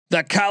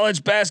The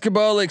college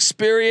basketball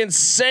experience,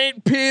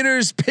 St.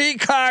 Peter's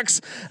Peacocks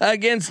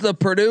against the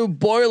Purdue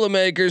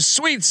Boilermakers.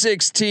 Sweet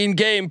 16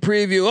 game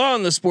preview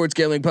on the Sports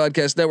Gambling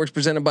Podcast Network,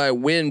 presented by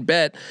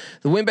WynnBET.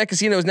 The WynnBET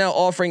Casino is now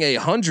offering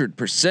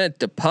 100%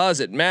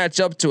 deposit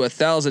match up to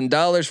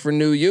 $1,000 for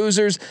new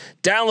users.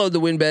 Download the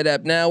WynnBET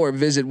app now or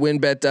visit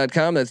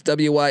wynnbet.com. That's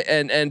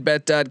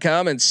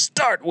WYNNBet.com and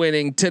start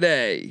winning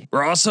today.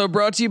 We're also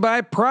brought to you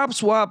by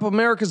PropSwap,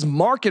 America's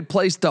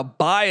marketplace to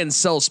buy and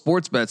sell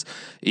sports bets.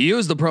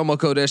 Use the promo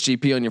code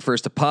SGP on your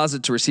first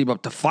deposit to receive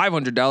up to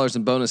 $500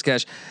 in bonus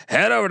cash.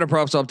 Head over to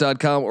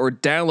PropSwap.com or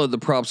download the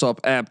PropSwap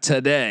app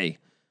today.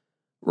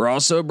 We're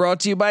also brought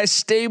to you by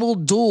Stable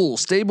Duel.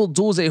 Stable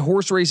Duel is a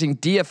horse racing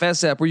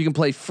DFS app where you can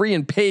play free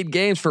and paid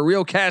games for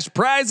real cash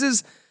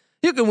prizes.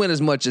 You can win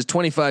as much as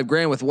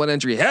 $25,000 with one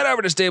entry. Head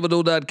over to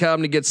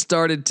StableDuel.com to get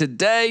started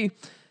today.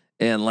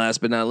 And last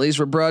but not least,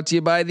 we're brought to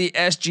you by the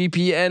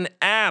SGPN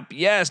app.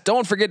 Yes,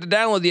 don't forget to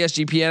download the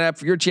SGPN app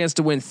for your chance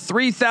to win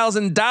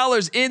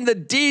 $3,000 in the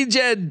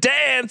DJ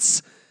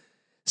Dance.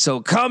 So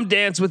come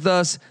dance with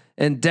us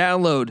and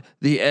download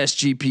the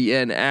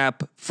SGPN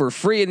app for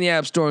free in the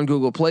App Store and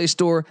Google Play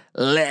Store.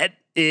 Let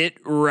it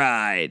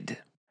ride.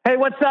 Hey,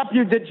 what's up,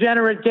 you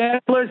degenerate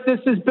gamblers?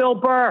 This is Bill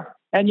Burr,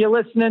 and you're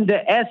listening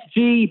to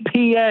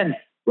SGPN.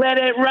 Let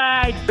it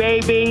ride,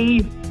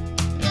 baby.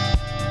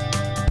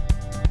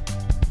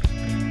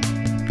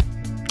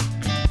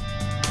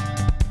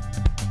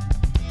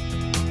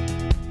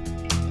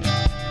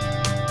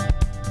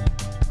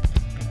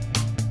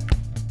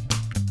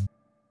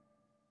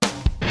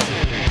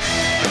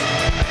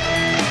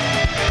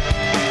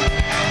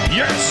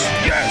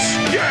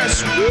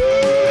 Yes.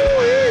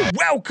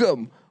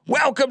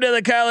 Welcome to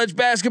the college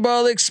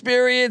basketball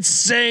experience.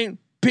 St.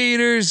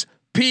 Peter's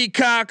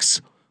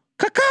Peacocks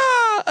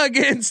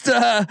against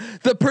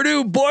the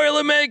Purdue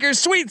Boilermakers.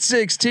 Sweet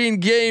 16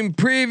 game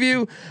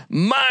preview.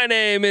 My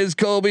name is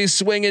Colby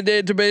Swinging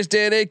Database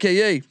Dan,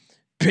 aka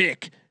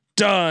Pick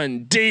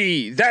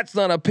Dundee. That's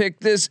not a pick.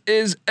 This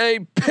is a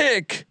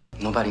pick.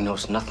 Nobody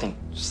knows nothing.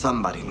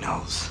 Somebody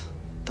knows.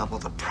 Double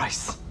the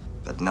price,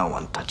 but no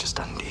one touches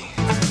Dundee.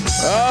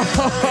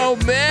 Oh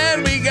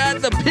man, we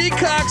got the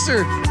Peacocks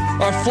are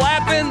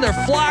flapping, they're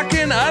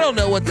flocking. I don't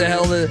know what the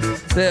hell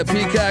the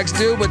Peacocks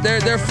do, but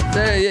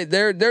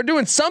they're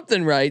doing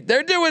something right.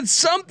 They're doing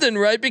something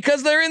right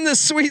because they're in the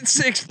Sweet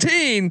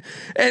 16.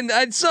 And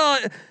I saw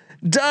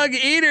Doug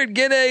Edert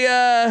get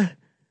a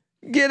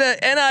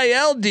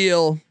NIL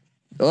deal.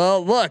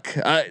 Well, look,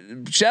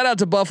 shout out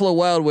to Buffalo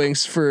Wild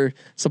Wings for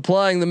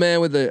supplying the man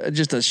with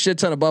just a shit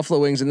ton of buffalo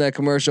wings in that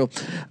commercial.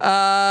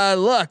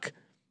 Look,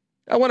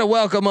 I want to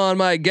welcome on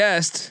my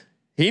guest.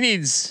 He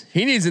needs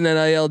an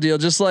NIL deal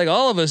just like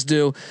all of us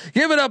do.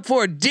 Give it up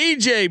for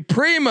DJ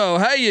Primo.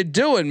 How you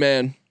doing,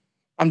 man?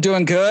 I'm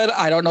doing good.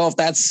 I don't know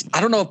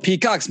if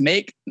peacocks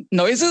make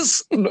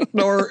noises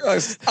or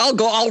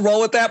I'll roll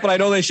with that, but I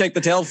know they shake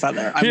the tail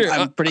feather.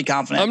 I'm pretty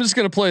confident. I'm just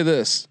going to play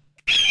this.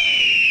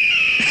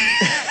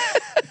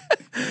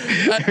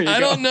 I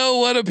don't know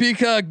what a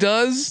peacock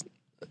does.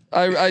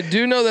 I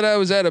do know that I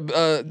was at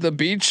the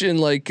beach in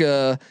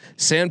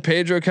San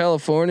Pedro,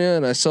 California,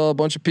 and I saw a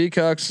bunch of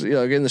peacocks,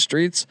 in the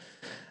streets.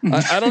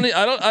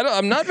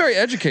 I'm not very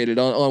educated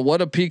on what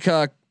a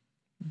peacock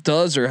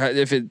does or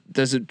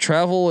does it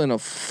travel in a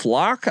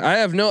flock? I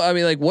have no. I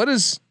mean, I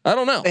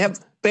don't know. They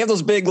have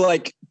those big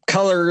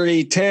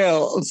colory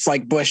tails,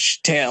 like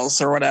bush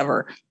tails or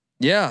whatever.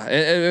 Yeah, I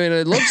mean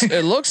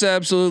it looks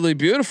absolutely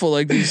beautiful,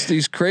 like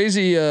these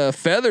crazy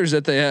feathers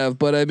that they have.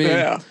 But I mean.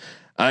 Yeah.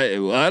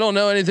 I don't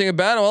know anything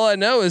about them. All I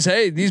know is,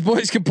 hey, these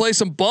boys can play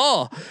some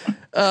ball.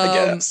 I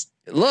guess.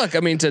 Look, I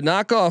mean, to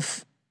knock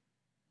off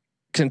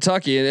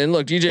Kentucky and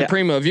look, DJ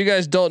Primo. If you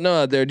guys don't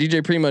know out there,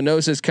 DJ Primo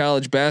knows his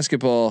college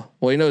basketball.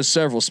 Well, he knows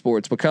several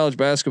sports, but college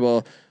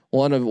basketball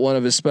one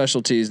of his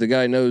specialties. The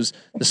guy knows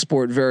the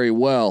sport very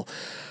well.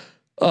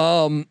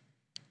 But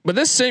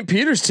this St.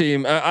 Peter's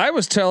team, I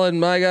was telling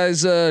my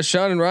guys,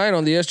 Sean and Ryan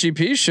on the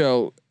SGP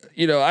show.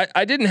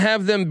 I didn't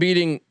have them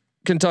beating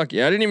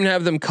Kentucky. I didn't even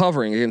have them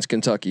covering against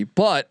Kentucky,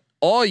 but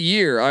all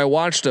year I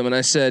watched them and I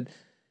said,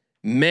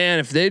 man,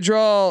 if they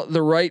draw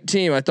the right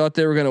team, I thought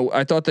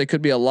they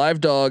could be a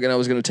live dog and I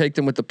was going to take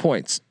them with the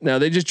points. Now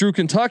they just drew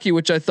Kentucky,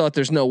 which I thought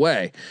there's no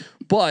way,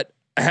 but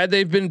had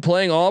they been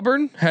playing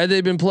Auburn, had they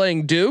been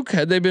playing Duke,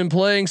 had they been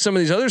playing some of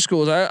these other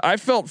schools, I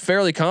felt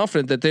fairly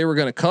confident that they were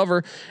going to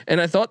cover.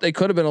 And I thought they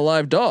could have been a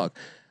live dog.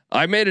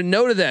 I made a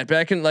note of that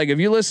back in if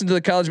you listen to the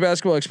college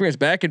basketball experience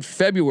back in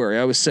February,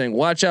 I was saying,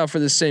 watch out for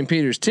this St.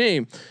 Peter's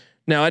team.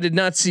 Now I did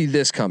not see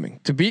this coming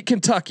to beat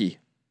Kentucky.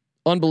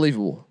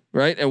 Unbelievable.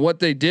 Right. And what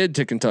they did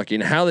to Kentucky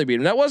and how they beat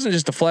them. That wasn't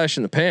just a flash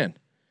in the pan.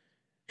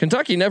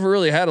 Kentucky never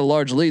really had a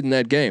large lead in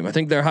that game. I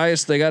think their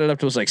highest, they got it up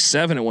to was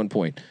 7 at one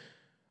point.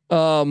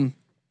 And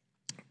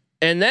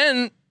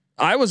then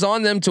I was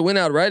on them to win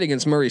outright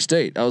against Murray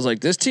State. I was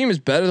like, this team is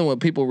better than what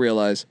people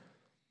realize.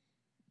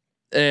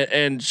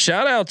 And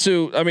shout out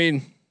to, I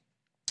mean,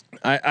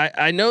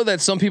 I know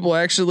that some people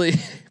actually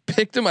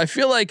picked them. I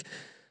feel like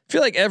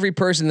every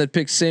person that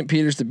picked St.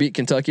 Peter's to beat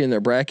Kentucky in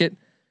their bracket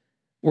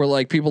were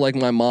like people like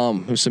my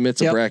mom who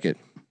submits a bracket.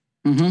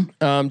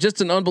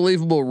 Just an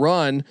unbelievable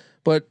run,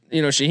 but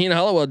Shaheen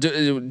Hollowell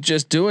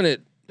just doing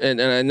it,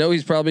 and I know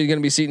he's probably going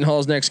to be Seton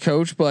Hall's next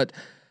coach, but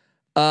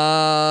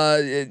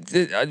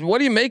what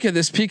do you make of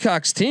this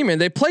Peacocks team?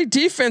 And they play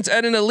defense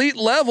at an elite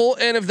level,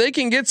 and if they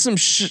can get some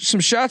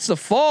shots to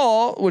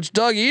fall, which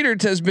Doug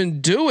Edert has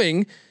been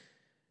doing,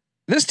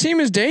 this team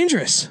is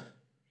dangerous.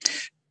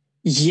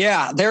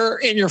 Yeah, they're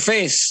in your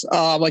face.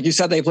 Like you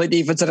said, they play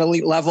defense at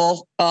elite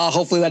level.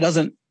 Hopefully that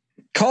doesn't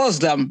cause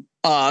them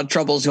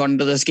troubles going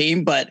into this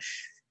game, but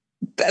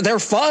they're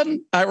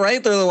fun,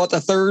 right? They're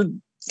the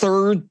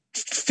third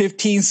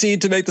 15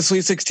 seed to make the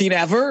Sweet 16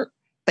 ever.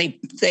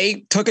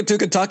 They took it to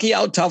Kentucky,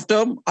 out toughed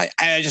them.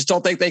 I just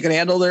don't think they can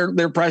handle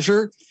their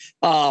pressure.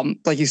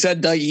 Like you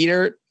said, Doug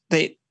Edert,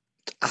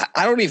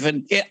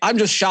 I'm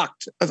just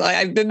shocked.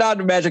 I did not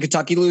imagine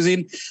Kentucky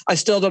losing. I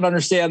still don't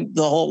understand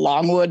the whole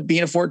Longwood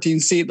being a 14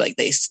 seed. Like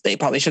they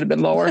probably should have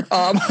been lower.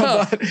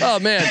 Oh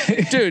man,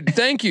 dude,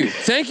 thank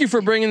you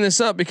for bringing this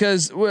up,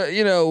 because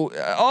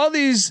all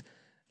these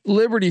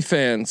Liberty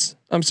fans.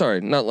 I'm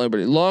sorry, not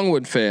Liberty,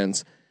 Longwood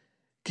fans.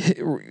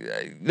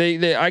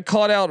 I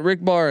called out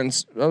Rick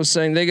Barnes. I was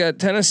saying they got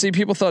Tennessee.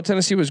 People thought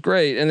Tennessee was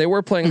great, and they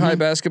were playing high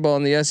basketball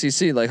in the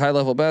SEC, like high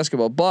level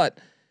basketball, but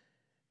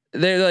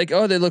they're like,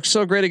 oh, they look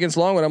so great against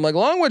Longwood. I'm like,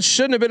 Longwood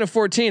shouldn't have been a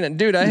 14. And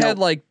dude, I had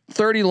like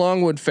 30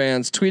 Longwood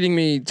fans tweeting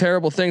me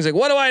terrible things. Like,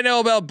 what do I know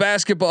about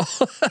basketball?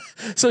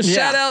 So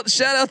shout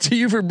out to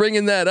you for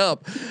bringing that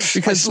up,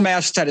 because I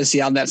smashed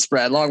Tennessee on that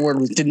spread.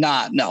 Longwood did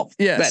not. No,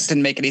 that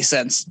didn't make any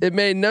sense. It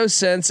made no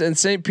sense. And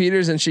St.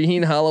 Peter's and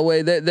Shaheen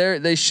Holloway,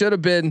 they should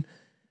have been.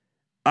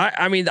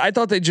 I mean, I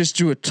thought they just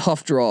drew a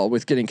tough draw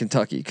with getting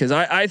Kentucky, because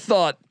I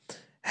thought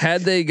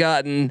had they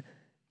gotten,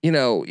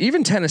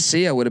 even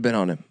Tennessee, I would have been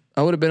on him.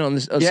 I would have been on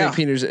this St.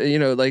 Peter's,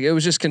 like it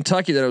was just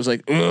Kentucky that I was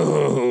like,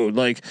 oh,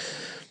 like,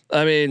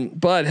 I mean,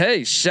 but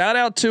hey, shout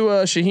out to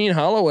Shaheen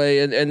Holloway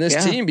and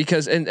this team,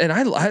 because and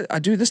I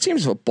do, this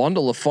team's a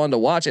bundle of fun to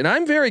watch, and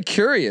I'm very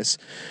curious.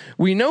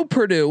 We know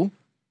Purdue.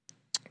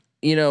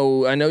 I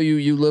know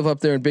you live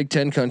up there in Big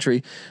Ten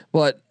country,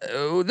 but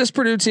this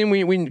Purdue team,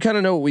 we kind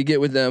of know what we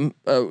get with them.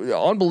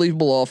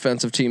 Unbelievable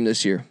offensive team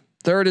this year,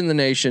 3rd in the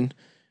nation.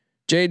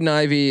 Jaden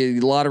Ivey,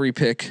 a lottery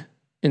pick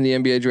in the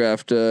NBA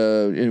draft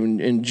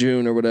in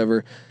June or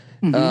whatever.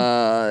 They're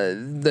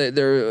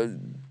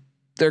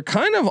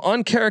kind of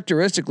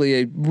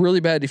uncharacteristically a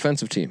really bad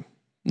defensive team.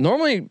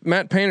 Normally,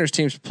 Matt Painter's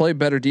teams play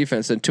better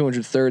defense than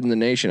 203rd in the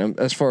nation,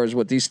 as far as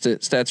what these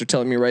stats are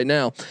telling me right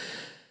now.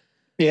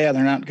 Yeah,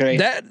 they're not great.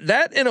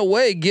 That in a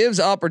way gives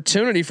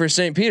opportunity for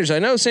St. Peter's. I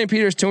know St.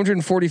 Peter's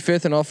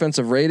 245th in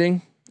offensive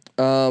rating.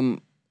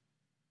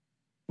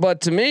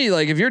 But to me,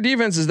 like, if your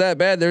defense is that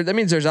bad, that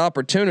means there's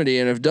opportunity.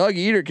 And if Doug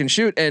Edert can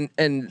shoot, and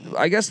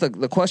I guess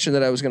the question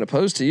that I was going to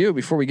pose to you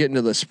before we get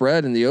into the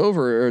spread and the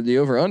over or the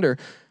over under,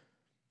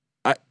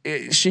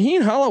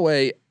 Shaheen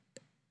Holloway,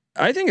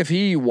 I think if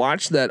he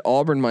watched that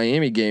Auburn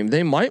Miami game,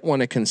 they might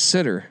want to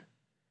consider.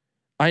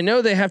 I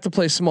know they have to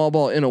play small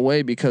ball in a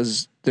way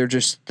because they're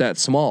just that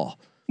small,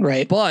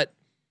 right? But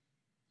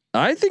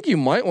I think you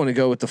might want to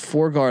go with the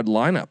 4-guard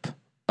lineup.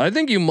 I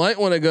think you might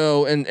want to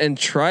go and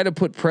try to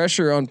put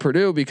pressure on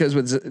Purdue,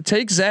 because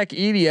take Zach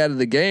Edey out of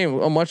the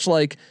game, much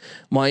like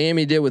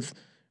Miami did with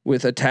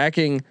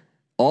attacking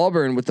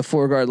Auburn with the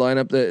 4-guard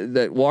lineup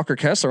that Walker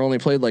Kessler only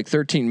played like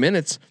 13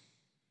 minutes.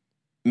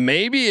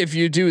 Maybe if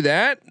you do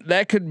that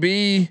could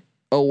be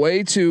a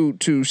way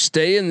to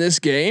stay in this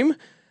game.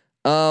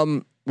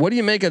 What do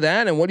you make of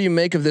that, and what do you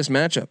make of this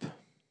matchup?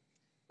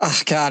 Oh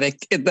God,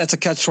 that's a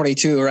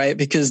catch-22, right?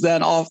 Because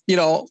then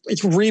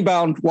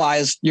rebound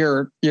wise,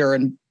 you're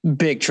in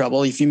big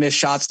trouble. If you miss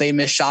shots, they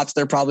miss shots.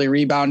 They're probably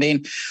rebounding.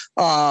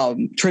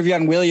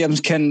 Trevion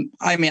Williams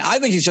I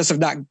think he's just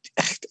I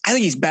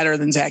think he's better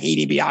than Zach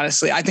Edey,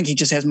 honestly. I think he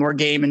just has more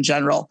game in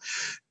general.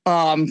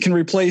 Can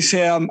replace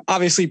him.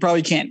 Obviously,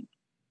 probably can't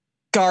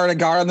guard a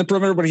guard on the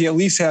perimeter, but he at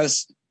least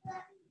has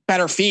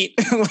better feet.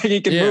 Like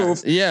he can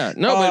move. Yeah.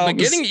 No, but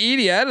getting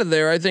Edey out of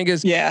there, I think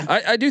is,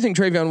 I do think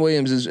Trevion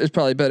Williams is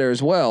probably better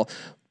as well,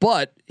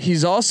 but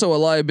he's also a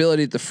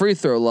liability at the free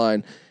throw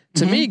line.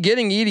 To me,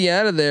 getting Edey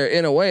out of there,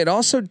 in a way, it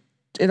also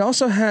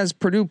has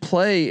Purdue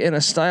play in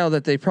a style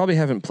that they probably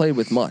haven't played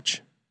with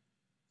much.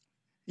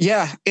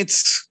 Yeah, I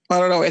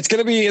don't know. It's going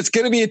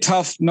to be a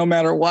tough, no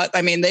matter what.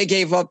 I mean, they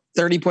gave up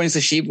 30 points to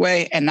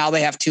Sheepway, and now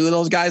they have 2 of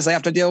those guys they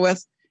have to deal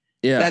with.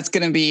 Yeah, that's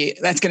going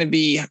to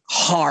be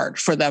hard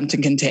for them to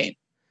contain.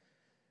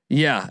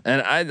 Yeah,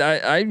 and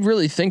I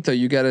really think though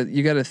you got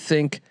to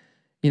think,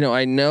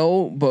 I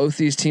know both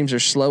these teams are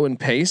slow in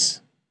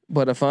pace,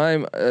 but if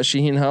I'm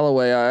Shaheen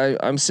Holloway,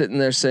 I'm sitting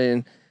there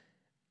saying,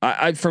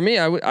 I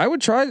would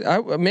try,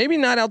 maybe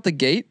not out the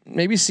gate,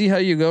 maybe see how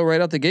you go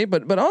right out the gate,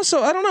 but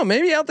also I don't know,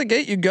 maybe out the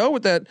gate you go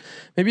with that,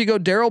 maybe you go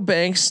Daryl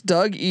Banks,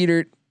 Doug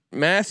Edert,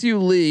 Matthew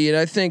Lee, and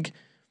I think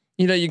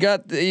you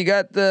got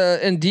the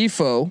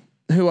Ndefo,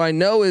 who I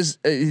know is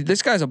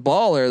this guy's a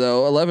baller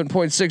though.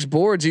 11.6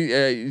 boards,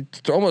 he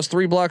almost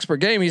 3 blocks per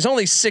game. He's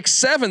only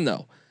 6'7"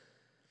 though.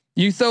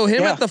 You throw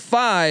him at the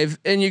 5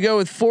 and you go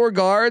with 4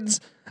 guards.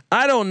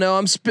 I don't know.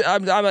 I'm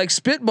like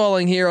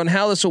spitballing here on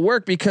how this will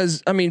work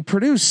because I mean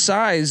Purdue's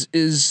size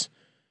is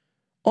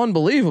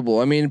unbelievable.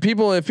 I mean, if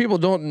people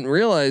don't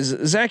realize,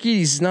 Zach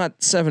Edey's not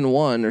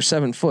 7'1" or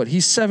 7 foot.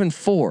 He's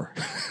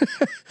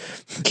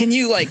 7'4". Can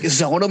you like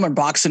zone him or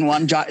box in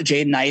one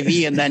Jaden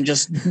Ivey and then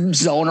just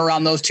zone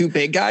around those 2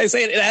 big guys?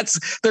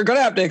 They're going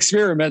to have to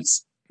experiment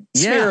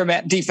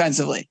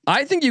defensively.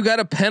 I think you got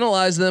to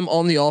penalize them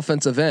on the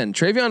offensive end.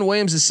 Travion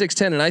Williams is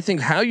 6'10", and I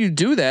think how you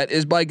do that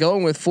is by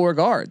going with 4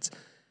 guards.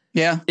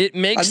 Yeah, it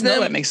makes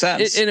them. That makes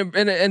sense.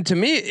 And to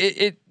me,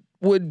 it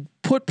would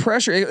put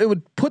pressure. It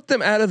would put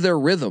them out of their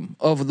rhythm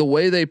of the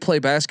way they play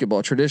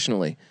basketball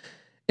traditionally.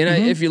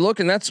 And if you look,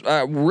 and that's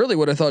really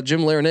what I thought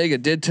Jim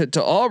Larrañaga did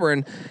to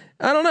Auburn.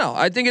 I don't know.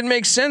 I think it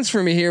makes sense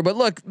for me here, but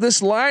look,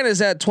 this line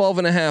is at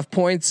 12.5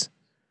 points.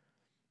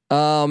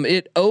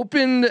 It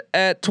opened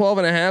at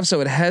 12.5,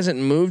 so it hasn't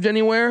moved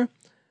anywhere.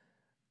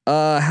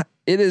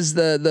 It is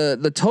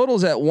the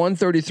totals at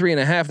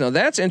 133.5. Now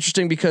that's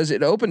interesting because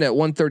it opened at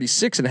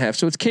 136.5,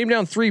 so it came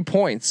down 3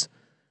 points,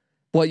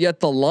 but yet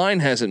the line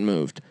hasn't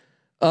moved.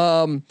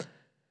 So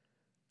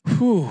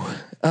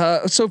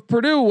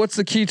Purdue, what's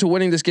the key to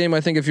winning this game?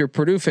 I think if you're a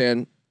Purdue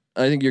fan,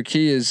 I think your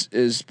key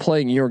is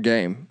playing your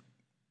game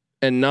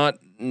and not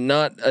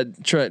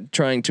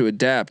trying to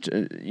adapt,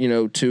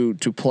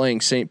 to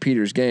playing St.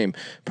 Peter's game.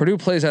 Purdue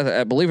plays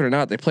at believe it or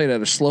not, they played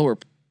at a slower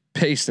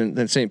pace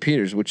than St.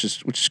 Peter's, which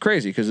is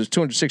crazy because it's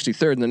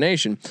 263rd in the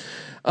nation.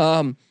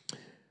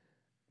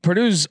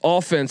 Purdue's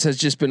offense has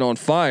just been on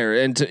fire,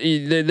 and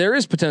there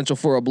is potential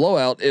for a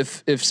blowout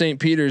if St.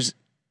 Peter's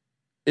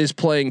is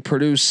playing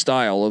Purdue's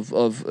style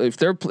of if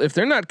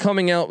they're not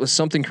coming out with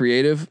something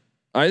creative.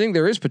 I think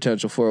there is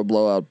potential for a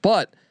blowout,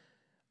 but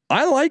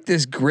I like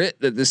this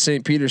grit that this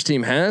St. Peter's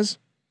team has.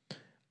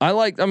 I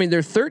mean,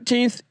 they're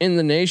 13th in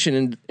the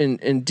nation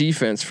in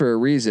defense for a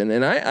reason.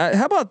 And I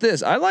how about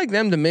this? I like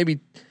them to maybe.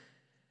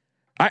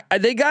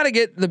 They got to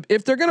get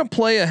if they're going to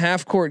play a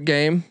half court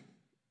game,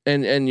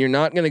 and you're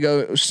not going to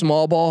go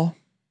small ball.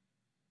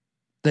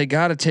 They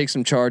got to take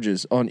some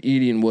charges on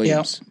Edey and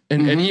Williams,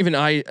 and even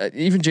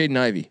Jaden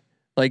Ivey.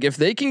 Like if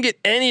they can get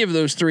any of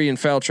those 3 in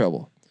foul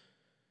trouble,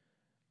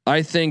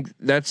 I think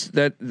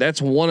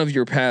that's one of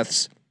your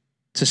paths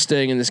to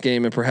staying in this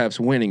game and perhaps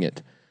winning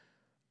it.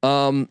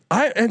 And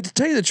to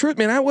tell you the truth,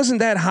 man, I wasn't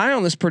that high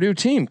on this Purdue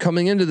team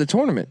coming into the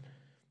tournament.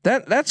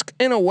 That's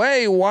in a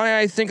way why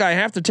I think I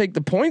have to take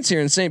the points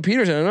here in St.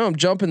 Peter's. I know I'm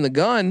jumping the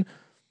gun,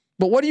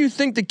 but what do you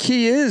think the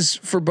key is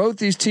for both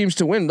these teams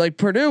to win? Like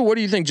Purdue, what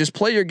do you think? Just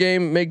play your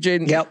game, make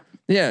Jaden. Yep.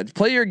 Yeah,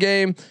 play your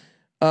game.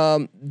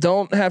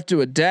 Don't have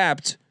to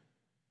adapt.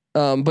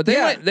 But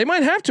they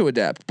might have to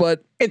adapt,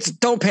 but it's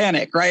don't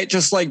panic, right?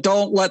 Just like,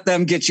 don't let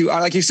them get you,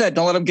 like you said,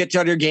 don't let them get you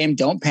out of your game.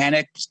 Don't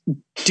panic,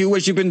 do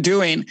what you've been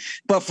doing.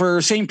 But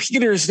for St.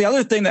 Peter's, the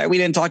other thing that we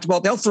didn't talk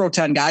about, they'll throw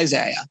 10 guys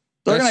at you.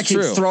 They're going to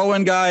keep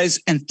throwing guys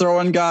and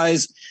throwing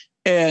guys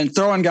and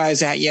throwing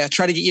guys at you,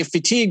 try to get you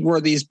fatigued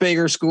where these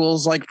bigger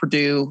schools like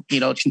Purdue,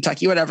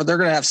 Kentucky, whatever, they're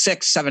going to have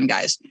 6-7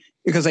 guys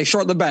because they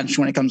short the bench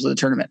when it comes to the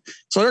tournament.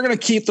 So they're going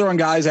to keep throwing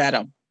guys at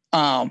them.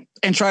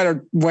 And try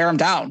to wear them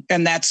down.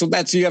 And that's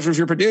you have, if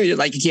you're Purdue, you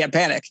can't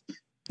panic.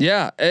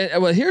 Yeah.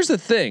 Well, here's the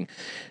thing.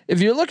 If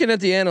you're looking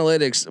at the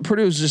analytics,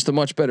 Purdue is just a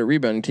much better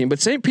rebounding team, but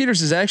St.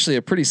 Peter's is actually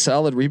a pretty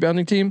solid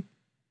rebounding team,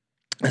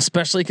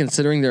 especially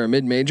considering they're a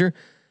mid-major.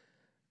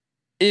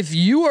 If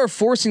you are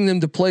forcing them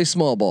to play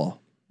small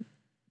ball,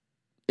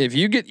 if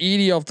you get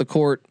Edey off the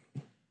court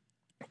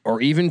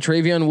or even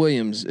Travion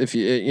Williams, if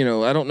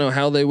I don't know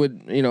how they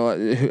would,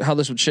 how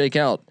this would shake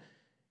out.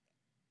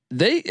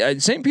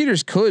 St.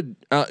 Peter's could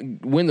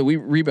win the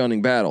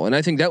rebounding battle, and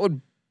I think that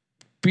would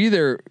be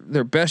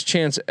their best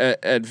chance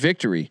at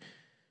victory.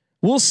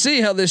 We'll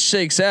see how this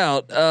shakes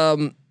out.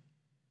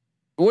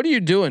 What are you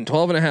doing?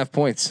 12.5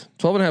 points.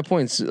 12.5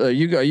 points. Are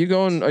you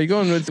going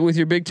with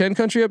your Big Ten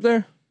country up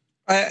there?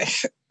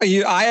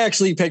 I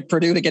actually picked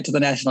Purdue to get to the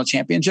national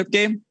championship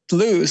game, to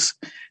lose,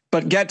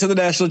 but get to the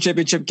national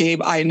championship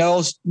game. I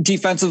know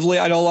defensively,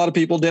 I know a lot of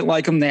people didn't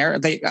like them there.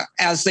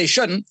 As they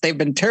shouldn't. They've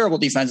been terrible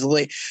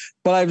defensively,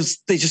 but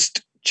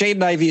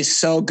Jaden Ivey is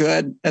so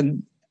good,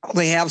 and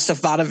they have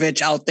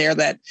Stefanovic out there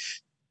that,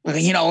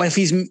 if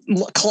he's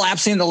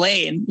collapsing the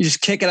lane, you just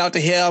kick it out to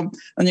him,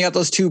 and you got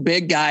those 2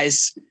 big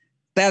guys.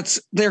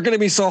 They're going to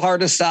be so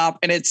hard to stop,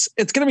 and it's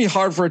going to be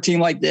hard for a team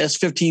like this,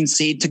 15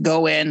 seed, to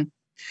go in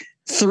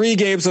 3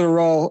 games in a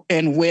row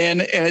and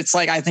win. And it's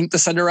like, I think the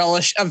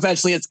Cinderella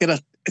eventually it's going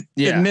to,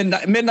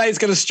 midnight's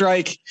going to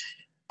strike.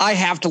 I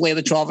have to lay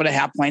the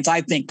 12.5 points. I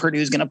think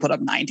Purdue's going to put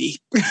up 90.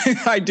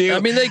 I do. I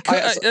mean, they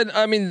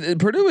could,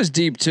 Purdue is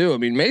deep too. I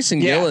mean, Mason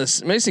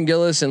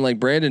Gillis and like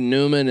Brandon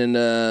Newman and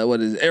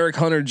Eric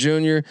Hunter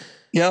Jr.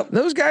 Yep.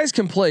 Those guys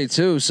can play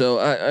too. So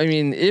I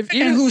mean,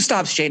 who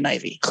stops Jaden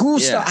Ivey?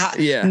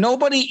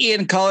 Nobody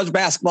in college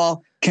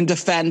basketball can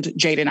defend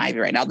Jaden Ivey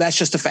right now. That's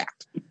just a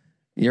fact.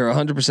 You're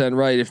 100%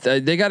 right. If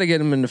they got to get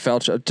him into foul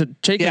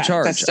taking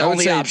charge, that's the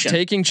only option.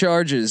 Taking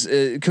charges,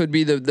 it could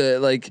be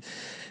the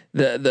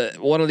the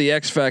one of the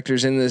X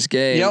factors in this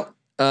game. Yep.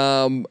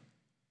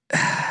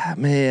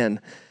 Man,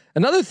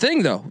 another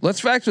thing though, let's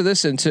factor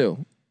this in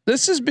too.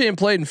 This is being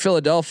played in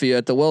Philadelphia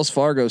at the Wells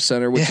Fargo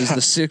Center, which is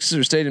the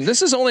Sixers Stadium.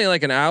 This is only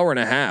like an hour and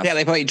a half. Yeah,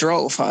 they probably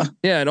drove, huh?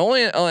 Yeah, and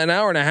only an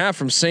hour and a half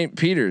from St.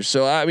 Peter's.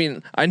 So I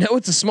mean, I know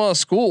it's a small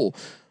school,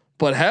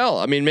 but hell,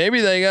 I mean,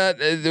 maybe they got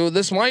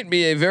this might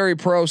be a very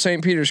pro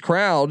St. Peter's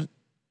crowd.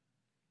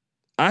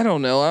 I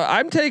don't know.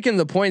 I'm taking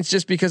the points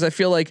just because I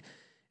feel like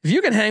if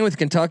you can hang with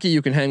Kentucky,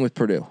 you can hang with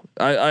Purdue.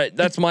 I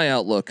that's my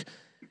outlook.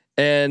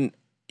 And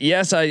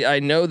yes, I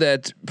know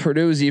that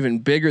Purdue is even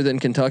bigger than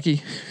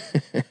Kentucky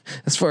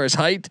as far as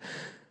height,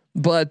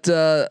 but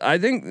I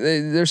think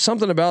there's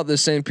something about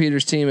this St.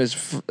 Peter's team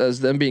as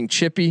them being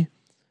chippy,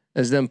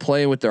 as them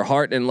playing with their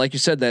heart, and like you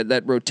said,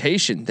 that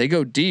rotation, they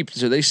go deep,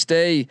 so they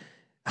stay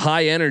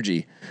high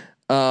energy.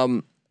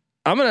 I'm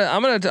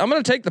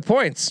gonna take the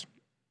points.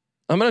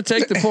 I'm going to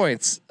take the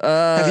points.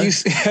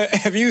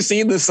 Have you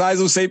seen the size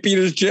of St.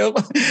 Peter's gym?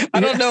 I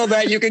don't know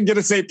that you can get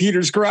a St.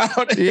 Peter's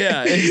crowd.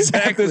 Yeah,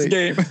 exactly. At this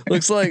game. It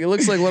looks like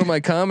one of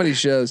my comedy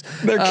shows.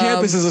 Their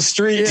campus is a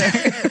street.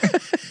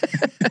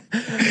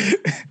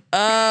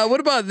 Yeah. What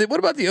about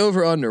the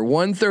over under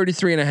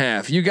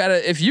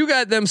 133.5? If you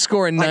got them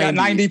scoring 90, I got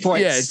 90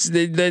 points. Yes,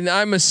 then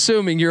I'm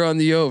assuming you're on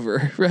the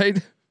over, right?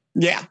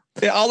 Yeah.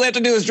 All they have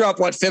to do is drop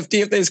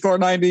 50 if they score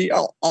 90.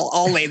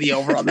 I'll lay the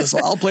over on this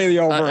one. I'll play the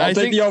over. I'll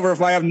take the over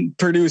if I have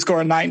Purdue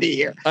scoring 90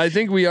 here. I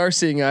think we are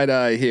seeing eye to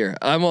eye here.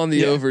 I'm on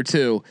the over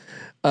too.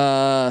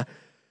 I'm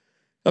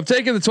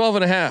taking the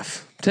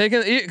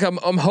 12.5.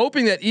 I'm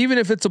hoping that even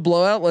if it's a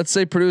blowout, let's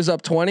say Purdue's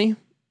up 20,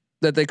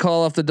 that they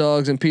call off the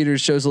dogs and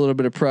Peters shows a little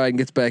bit of pride and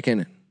gets back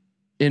in it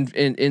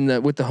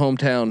with the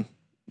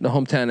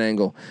hometown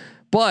angle.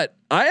 But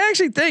I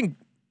actually think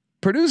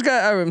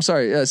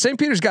St.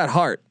 Peter's got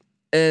heart.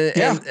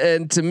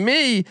 And to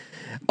me,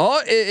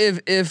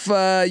 if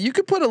you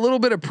could put a little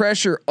bit of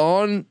pressure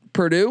on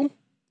Purdue,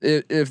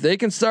 if they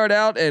can start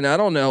out and I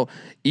don't know,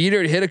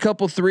 either hit a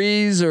couple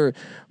threes and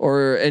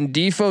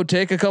Defo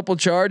take a couple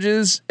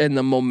charges and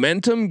the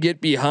momentum get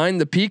behind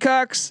the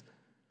Peacocks,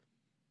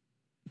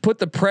 put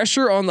the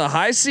pressure on the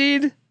high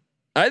seed,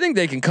 I think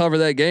they can cover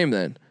that game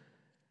then.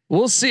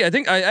 We'll see.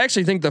 I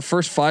actually think the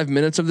first 5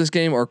 minutes of this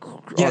game are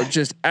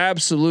just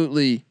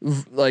absolutely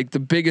like the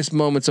biggest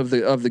moments of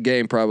the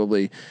game.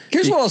 Probably.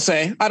 Here's what I'll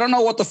say. I don't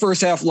know what the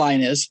first half line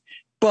is,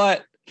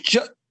 but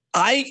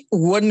I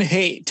wouldn't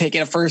hate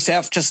taking a first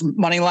half just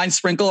money line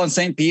sprinkle on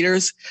St.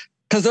 Peter's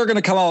because they're going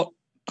to come out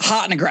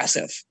hot and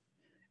aggressive,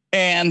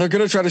 and they're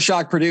going to try to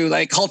shock Purdue,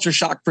 like culture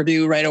shock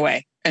Purdue right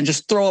away, and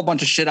just throw a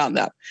bunch of shit on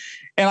them.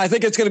 And I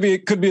think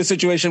could be a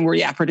situation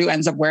where Purdue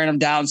ends up wearing them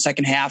down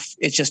second half.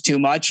 It's just too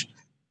much.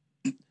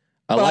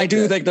 But I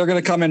do think they're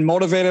going to come in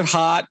motivated,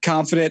 hot,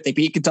 confident. They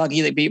beat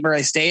Kentucky. They beat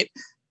Murray State.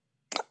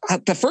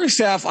 The first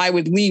half, I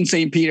would lean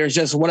St. Peter's,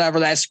 just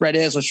whatever that spread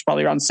is, which is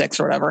probably around 6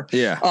 or whatever.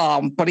 Yeah.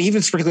 But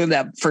even sprinkling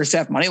that first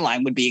half money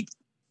line would be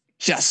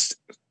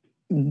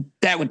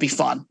that would be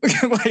fun.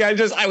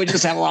 I would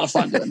just have a lot of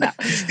fun doing that.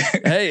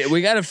 Hey,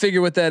 we got to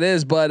figure what that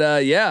is, but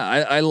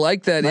I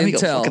like that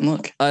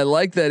intel. I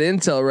like that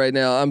intel right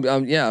now.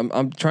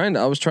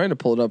 I was trying to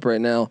pull it up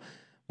right now.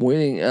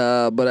 Waiting,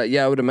 but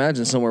I would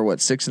imagine somewhere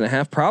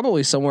 6.5,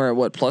 probably somewhere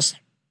at plus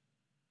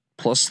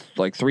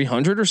like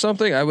 300 or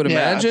something. I would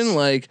imagine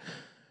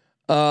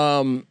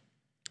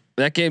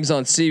that game's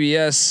on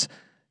CBS.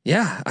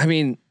 Yeah, I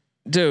mean,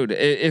 dude,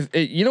 if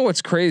you know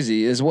what's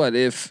crazy is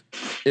if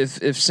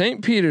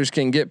St. Peter's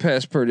can get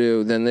past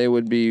Purdue, then they're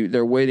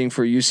waiting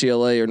for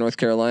UCLA or North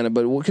Carolina.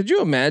 But could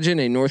you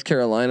imagine a North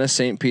Carolina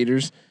St.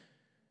 Peter's?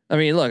 I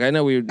mean, look, I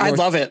know I'd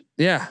love it.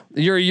 Yeah,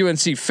 you're a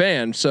UNC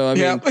fan, so I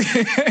mean.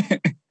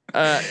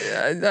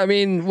 I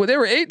mean, they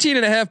were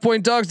 18.5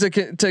 point dogs to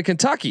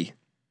Kentucky.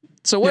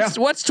 So what's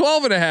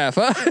 12.5?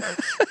 Huh?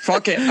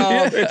 Fuck it.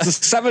 It's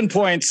 7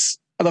 points.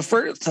 The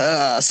first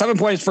 7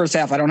 points first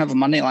half. I don't have a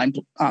money line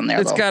on there.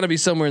 It's got to be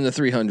somewhere in the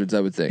 300s, I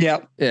would think.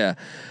 Yep. Yeah.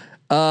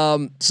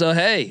 So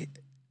hey,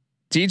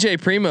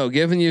 DJ Primo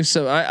giving you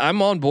some.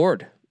 I'm on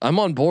board.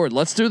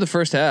 Let's do the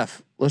first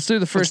half. Let's do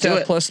the first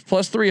half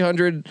plus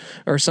 300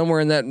 or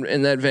somewhere in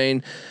that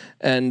vein.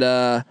 And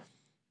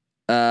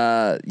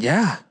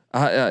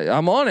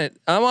I'm on it.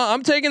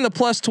 I'm taking the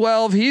plus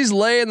 12. He's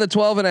laying the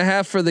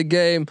 12.5 for the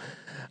game.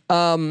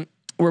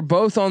 We're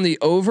both on the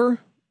over.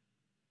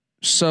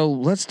 So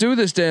let's do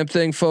this damn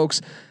thing,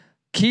 folks.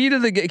 Key to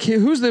the game.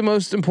 Who's the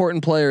most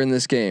important player in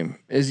this game?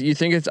 You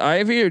think it's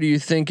Ivy, or do you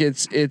think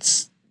it's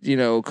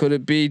could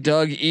it be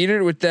Doug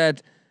Edert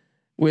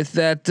with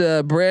that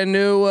brand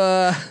new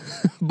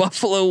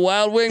Buffalo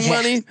Wild Wing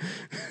money?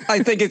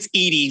 I think it's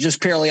Edey,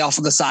 just purely off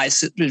of the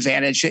size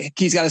advantage.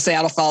 He's got to stay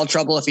out of foul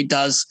trouble. If he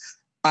does,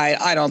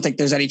 I don't think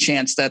there's any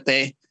chance that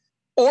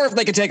or if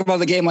they could take him out of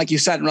the game, like you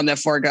said, and run that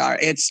forward guard.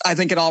 I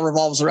think it all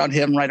revolves around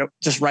him right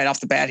off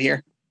the bat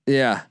here.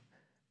 Yeah.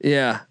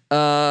 Yeah.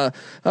 All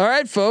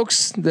right,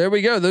 folks, there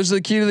we go. Those are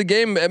the key to the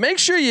game. Make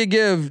sure you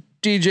give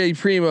DJ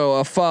Primo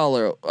a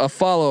follow.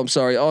 I'm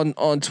sorry,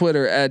 on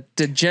Twitter at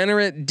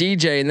Degenerate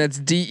DJ, and that's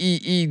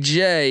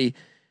DEEJ.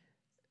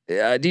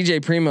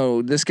 DJ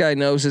Primo, this guy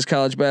knows his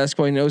college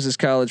basketball. He knows his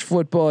college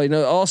football. He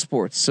knows all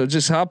sports. So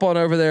just hop on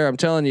over there. I'm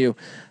telling you,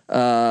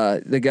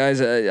 the guys,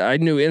 I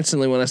knew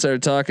instantly when I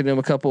started talking to him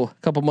a couple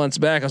months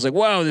back. I was like,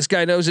 wow, this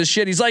guy knows his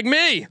shit. He's like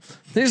me.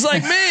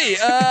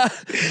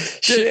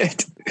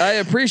 Shit. I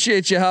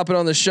appreciate you hopping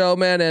on the show,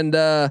 man.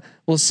 And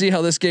we'll see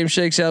how this game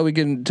shakes out. We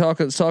can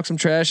talk some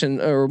trash,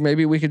 or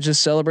maybe we could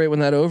just celebrate when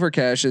that over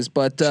cashes.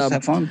 But just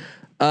have fun.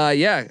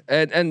 Yeah,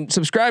 and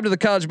subscribe to the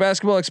College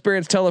Basketball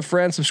Experience. Tell a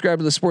friend. Subscribe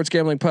to the Sports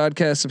Gambling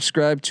Podcast.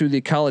 Subscribe to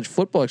the College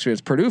Football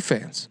Experience.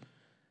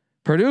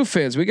 Purdue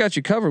fans, we got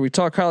you covered. We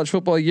talk college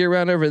football year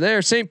round over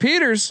there. St.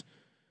 Peter's,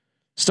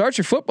 start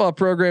your football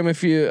program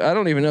if you. I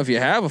don't even know if you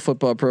have a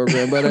football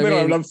program, but I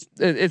mean,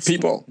 it's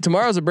people.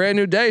 Tomorrow's a brand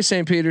new day,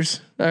 St.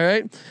 Peter's. All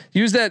right,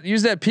 use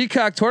that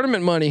Peacock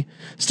tournament money.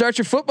 Start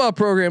your football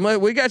program.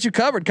 We got you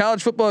covered.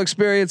 College Football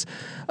Experience.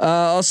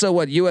 Also,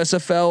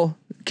 USFL.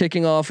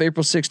 Kicking off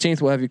April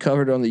 16th, we'll have you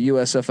covered on the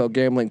USFL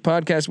Gambling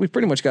Podcast. We've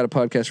pretty much got a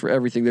podcast for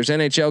everything. There's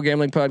NHL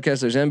Gambling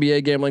Podcast. There's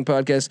NBA Gambling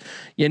Podcast.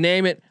 You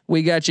name it,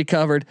 we got you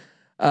covered.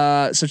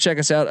 So check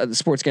us out at the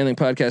Sports Gambling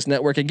Podcast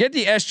Network and get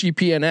the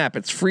SGPN app.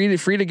 It's free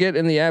to get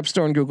in the App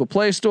Store and Google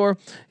Play Store.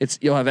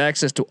 You'll have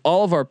access to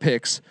all of our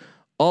picks,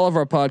 all of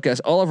our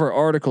podcasts, all of our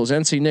articles.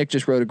 NC Nick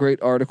just wrote a great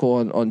article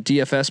on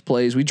DFS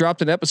plays. We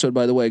dropped an episode,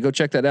 by the way. Go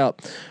check that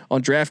out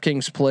on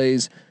DraftKings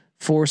plays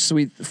for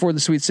the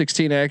Sweet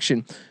 16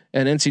 action.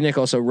 And NC Nick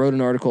also wrote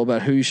an article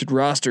about who you should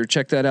roster.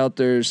 Check that out.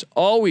 There's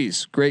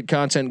always great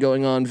content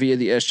going on via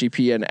the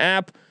SGPN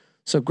app.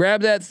 So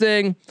grab that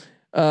thing.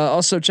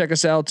 Also check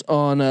us out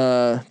on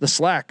the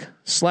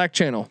Slack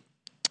channel.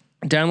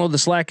 Download the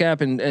Slack app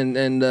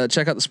and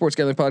check out the Sports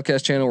Gambling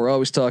Podcast channel. We're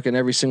always talking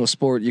every single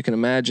sport you can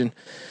imagine.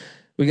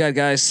 We got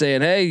guys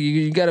saying, hey,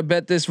 you got to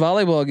bet this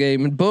volleyball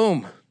game, and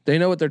boom, they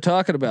know what they're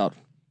talking about.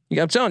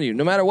 I'm telling you,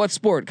 no matter what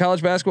sport,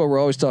 college basketball, we're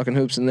always talking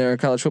hoops in there.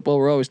 College football,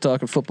 we're always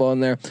talking football in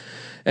there.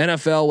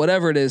 NFL,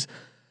 whatever it is.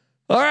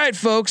 All right,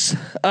 folks.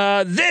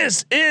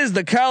 This is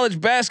the College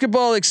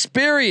Basketball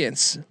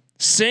Experience.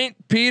 St.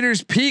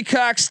 Peter's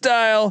Peacock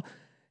style.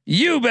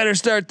 You better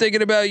start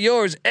thinking about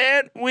yours.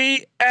 And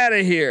we out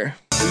of here.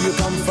 Do you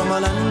come from a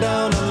land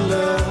down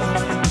under?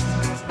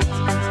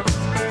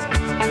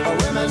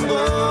 Women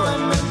go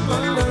and men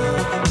wonder.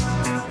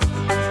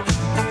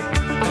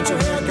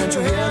 Can't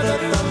you hear the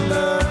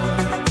thunder?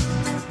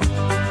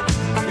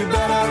 You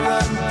better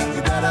run,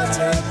 you better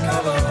take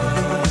cover.